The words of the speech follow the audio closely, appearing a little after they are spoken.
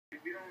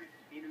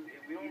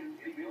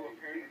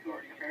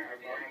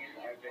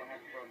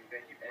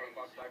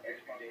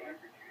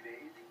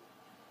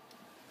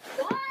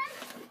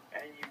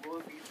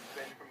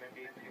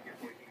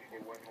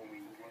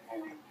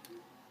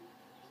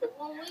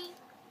1 week.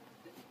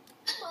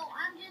 So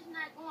I'm just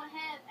not going to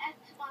have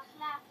Xbox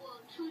Live for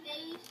 2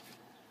 days.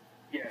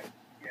 Yeah.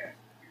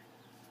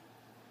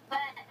 But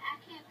I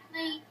can't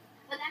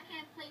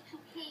play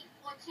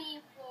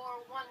 2K14 for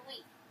 1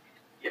 week.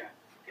 Yeah.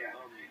 Do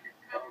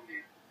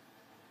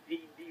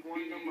you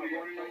want to know my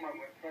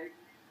website?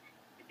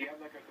 Do you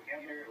have like a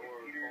computer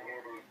or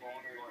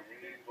phone or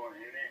anything on the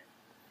internet?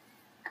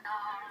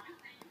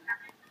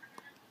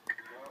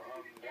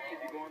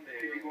 If you go on the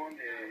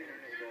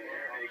Internet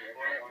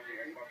Explorer on the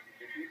Xbox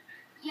 360.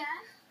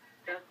 Yes.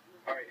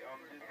 Alright,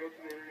 just go to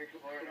the Internet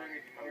Explorer and I'll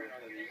give you my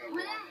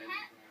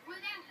website. Will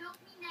that help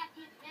me not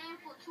get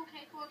banned for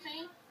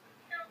 2K14?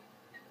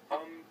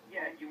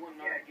 Yeah, you will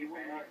not get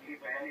banned if you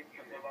fill out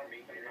some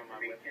information on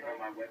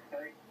my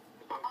website.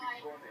 So if you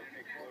go on the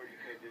Internet Explorer, you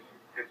could just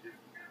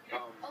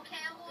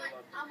okay, I'm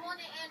on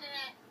the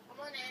internet.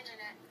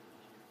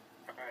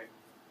 Alright.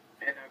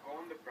 And go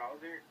on the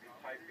browser and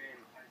type in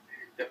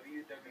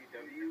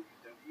www.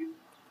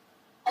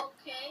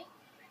 Okay.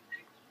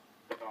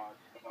 Dot.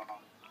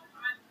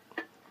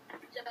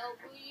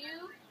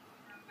 W.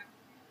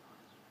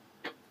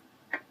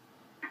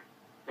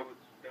 So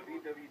it's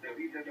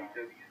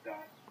www.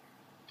 Dot.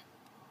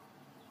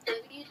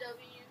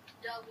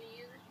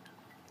 www.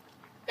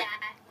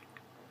 Dot.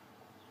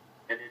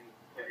 And then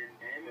put in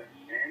M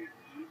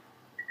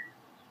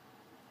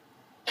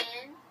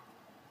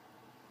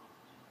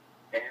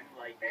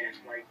like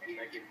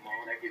in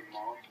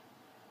mom.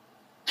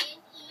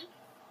 N-E.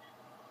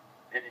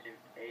 And then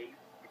A.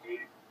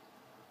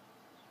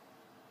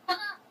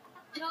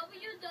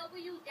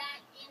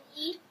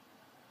 www.ne.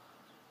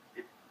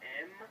 It's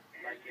M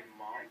like in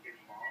mom.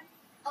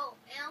 Oh,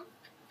 M.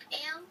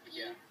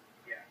 M-E.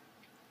 Yeah.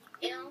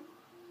 M.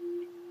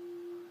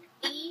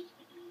 E.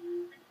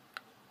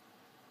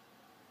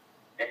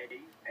 A. A.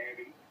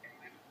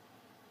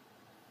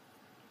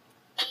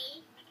 B.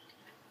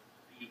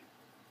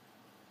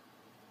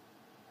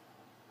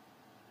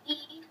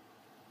 E.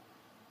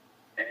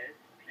 S.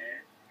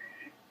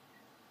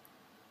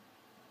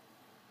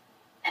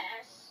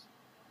 S.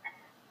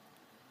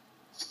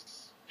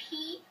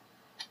 P.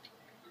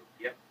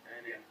 Yep.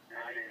 And then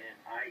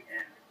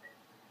I-N.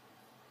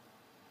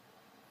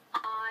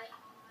 I.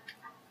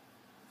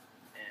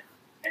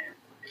 N.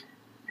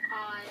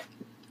 I.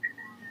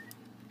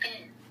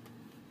 N.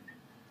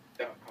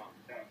 .com.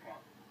 That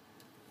com.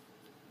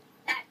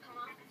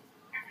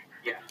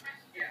 Yeah.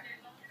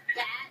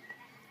 That.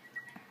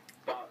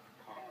 .com.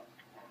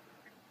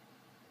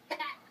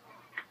 That.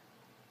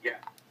 Yeah.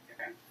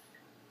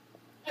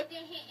 And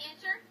then hit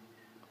enter.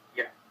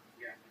 Yeah.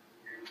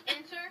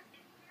 Enter.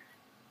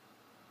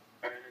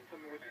 Alright, and then tell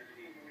me what you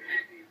see.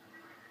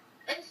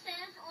 It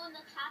says on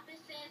the top,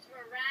 it says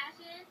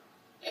Verizon,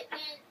 and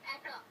then at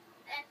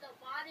the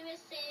bottom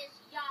it says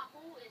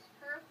Yahoo is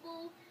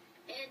purple,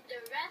 and the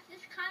rest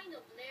is kind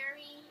of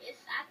blurry.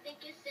 I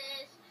think it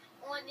says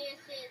on there, it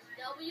says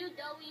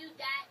www.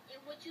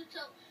 And what you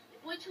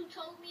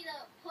told me to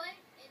put,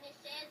 and it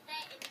says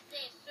that, and it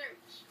says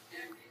search.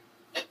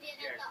 And then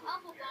at the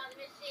upper bottom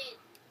it said,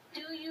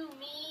 do you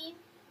mean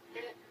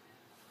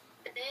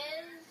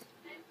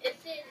it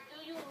says, do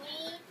you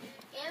mean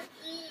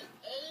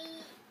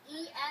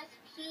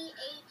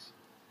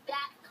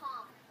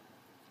MEAESPH.com.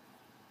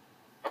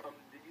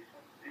 Did you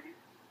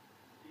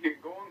here,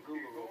 go on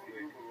Google real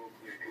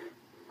quick.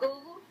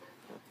 Google?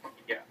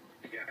 Yeah.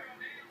 I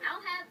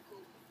don't have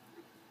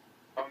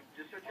Google.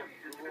 Just search up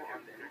Google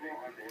on the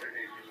Internet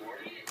Explorer.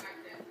 It's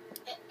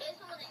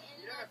on the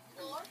Internet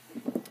Explorer.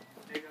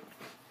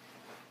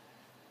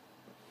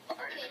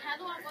 Okay, how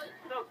do I go?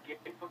 No,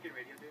 get fucking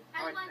radio, dude.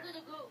 How do I go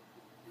to Google?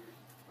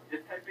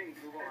 Just type in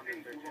Google on the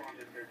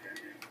search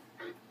engine.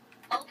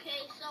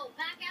 Okay, so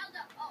back out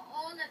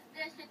all of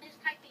this and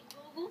just type in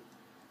Google.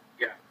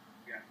 Yeah.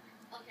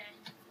 Okay.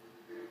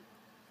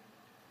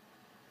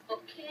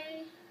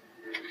 Okay.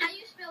 How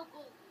you spell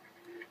Google?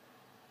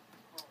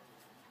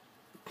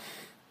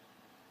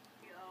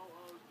 Google.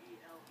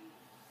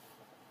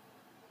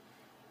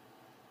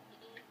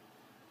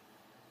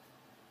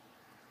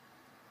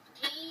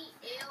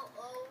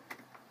 G-L-O.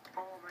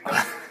 Oh my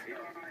god.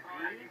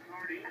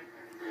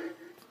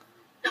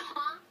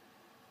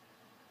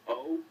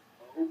 O.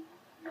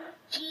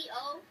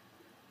 G-O.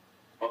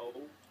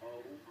 O.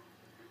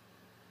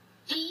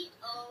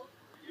 G-O.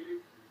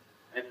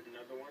 And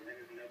another one.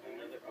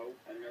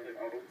 Another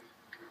O.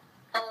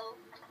 O.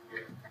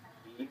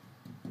 E.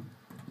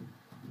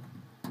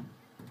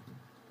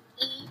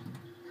 E.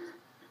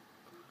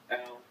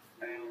 L.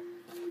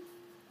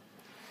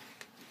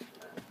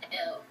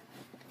 L.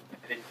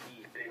 And then E.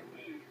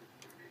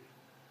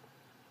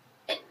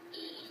 And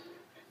E.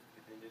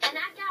 And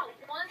I got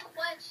one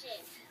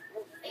question.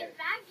 If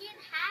I get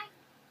hacked,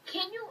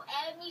 can you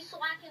add me so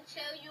I can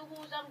tell you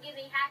who's I'm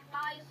getting hacked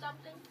by or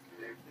something?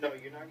 No,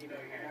 you're not getting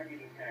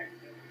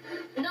hacked.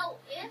 No,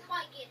 if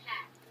I get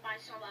hacked by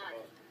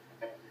somebody.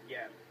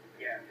 Yeah.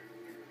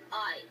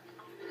 Alright.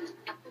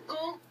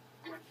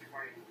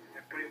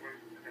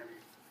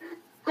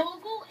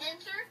 Google,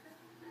 enter.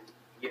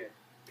 Yes.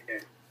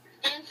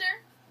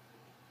 Enter.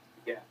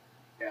 Yeah.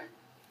 And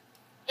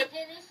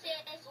then it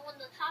says, on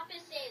the top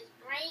it says,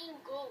 brain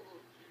Google.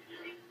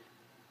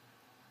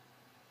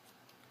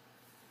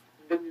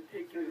 Does it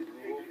take you to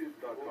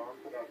Google.com?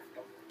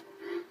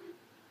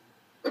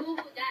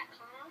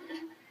 Google.com?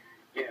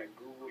 Yeah,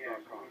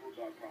 Google.com.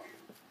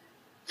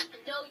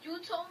 No, you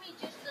told me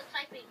just to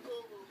type in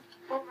Google.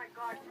 Oh my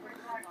god.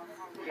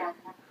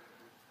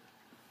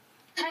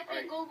 Type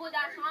in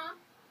Google.com?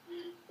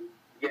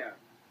 Yeah.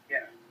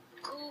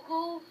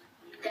 Google.com.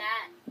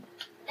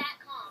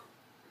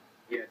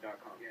 Yeah,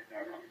 .com.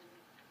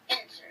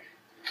 Enter.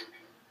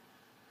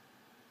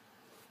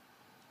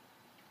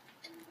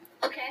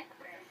 Okay.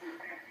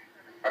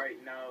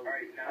 Alright, now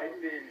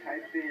type in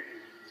N.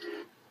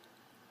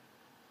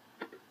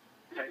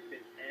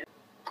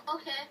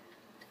 Okay.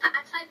 I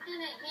typed in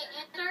and hit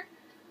enter.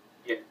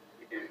 Yeah.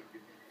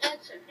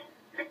 Enter.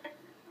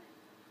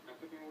 Now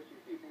click on what you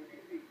see.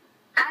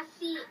 I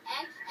see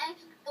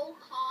XXO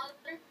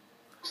color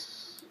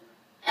SHEE.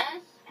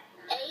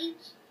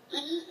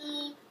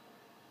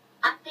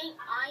 I think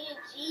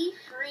ING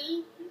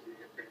free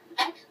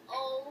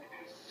XOCO.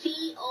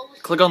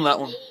 Click on that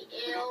one.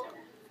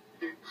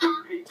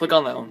 Huh? Click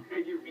on that one.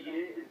 Could you read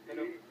it instead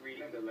of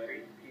reading the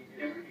letters? Can you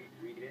just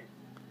read it?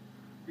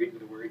 Read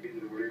the word.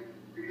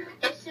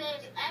 It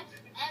says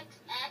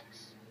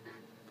XXX.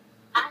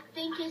 I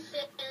think it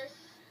says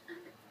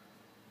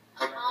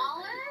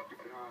collar.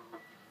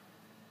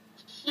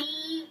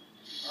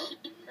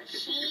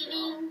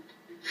 Cheating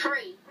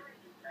free.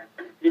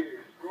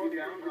 Here, scroll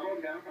down. Go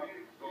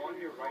on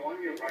your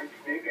right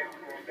stick and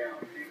scroll down.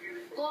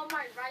 Go on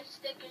my right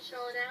stick and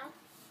scroll down.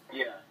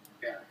 Yeah.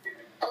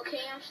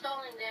 Okay, I'm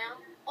scrolling down.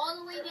 All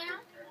the way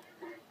down?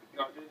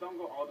 No, just don't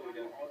go all the way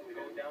down. Go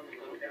down a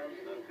little down.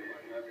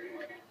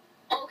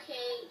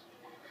 Okay.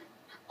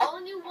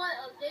 Only one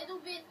a little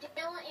bit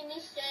down, and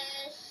it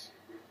says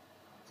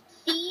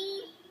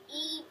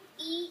CEECINES.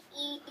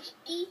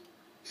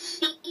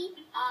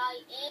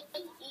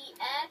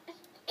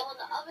 On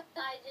the other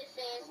side, it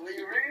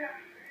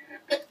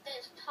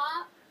says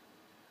top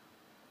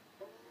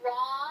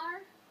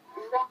rod.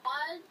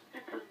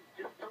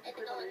 And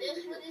on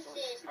this one, it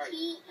says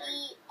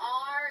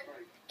TER.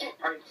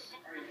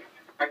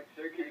 Alright,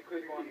 sir, can you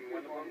click on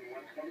one of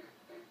them?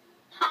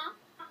 Huh?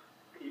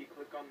 Can you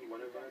click on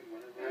one of them?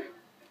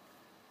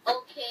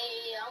 Okay,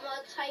 I'm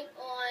gonna type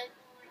on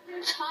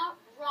top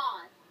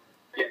rod.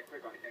 Yeah,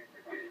 click on it.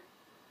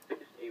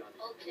 Just A on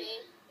it. Okay.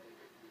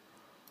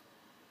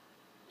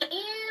 Ew!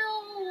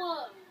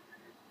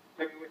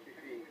 Tell me what you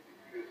see.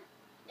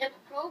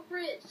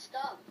 Inappropriate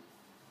stuff.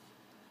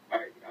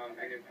 Alright, and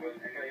then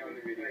play on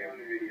the video.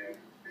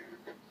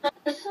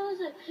 It shows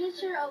a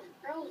picture of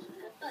girl's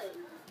butt.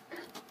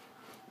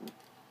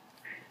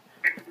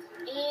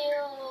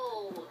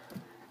 Ew.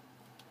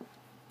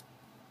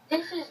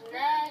 This is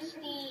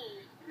nasty.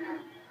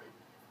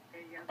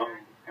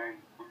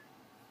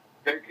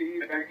 Sir, can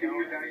you back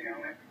down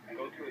and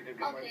go to a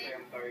different website?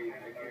 I'm sorry, I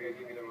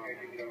give you the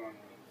wrong.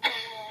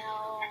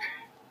 Ow.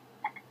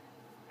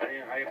 I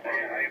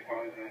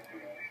apologize for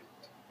that.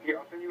 Here,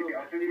 I'll send you a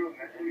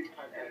message.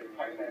 Type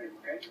that in,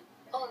 okay?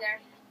 Oh, there.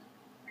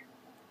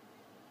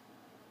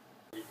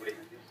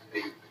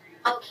 Okay,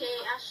 I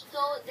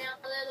scroll it down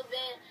a little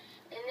bit,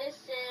 and it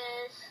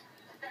says,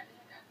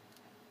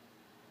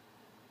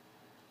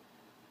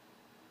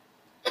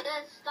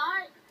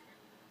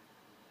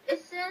 it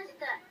says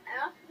the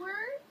F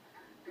word,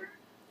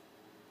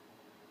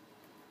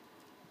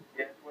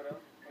 Yes, what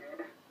else?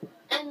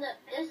 and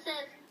it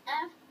says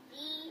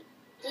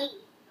FBD.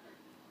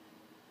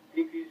 Can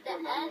you The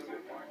scroll down a S, little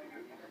bit more?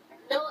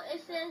 no,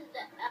 it says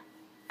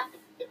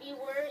the B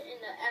word and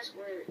the S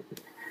word.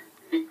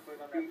 Can you click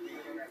on that?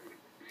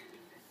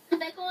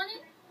 Click on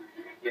it?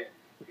 Yeah.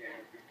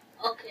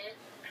 Okay.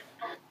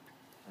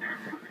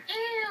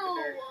 Ew!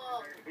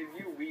 Is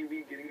you wee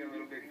getting a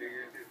little bit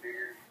bigger?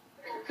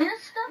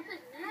 This stuff is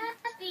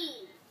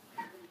nasty.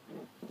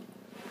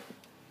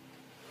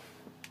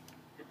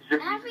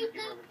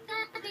 Everything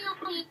nasty on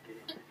me.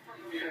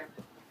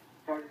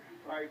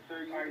 Alright, sir,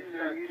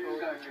 you just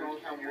got your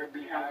account will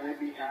be hacked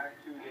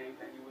in 2 days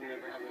and you will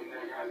never have a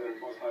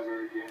phone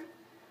ever again.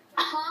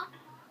 Huh?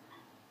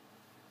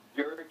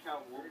 Your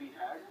account will be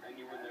hacked and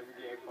you will never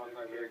get Xbox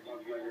Live ever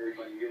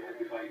again. You have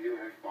to buy a new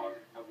Xbox.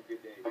 Have a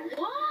good day.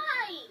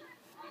 Why?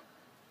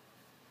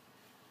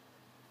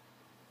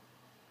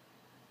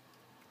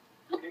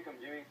 Nick, I'm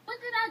Jimmy. What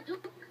did I do?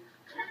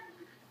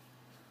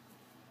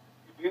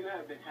 You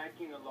have been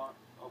hacking a lot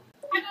of...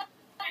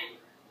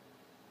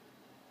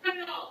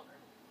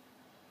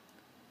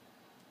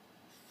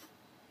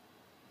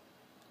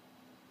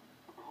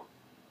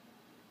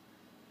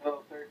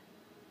 Hello, sir.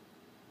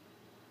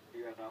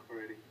 You got off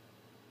already.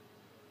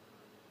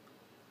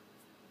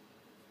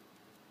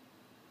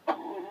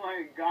 Oh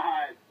my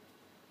god.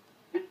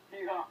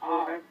 You got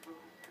off.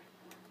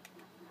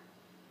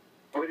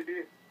 What did you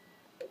do?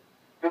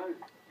 Cause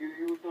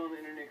you were still on the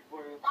Internet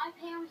Explorer. My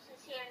parents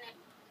is here now.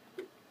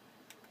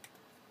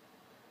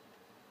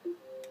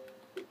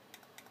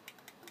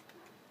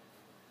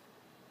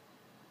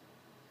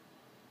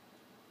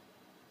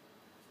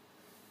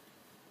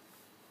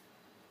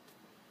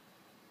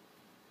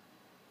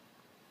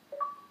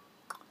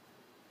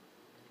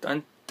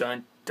 Dun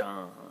dun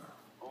dun.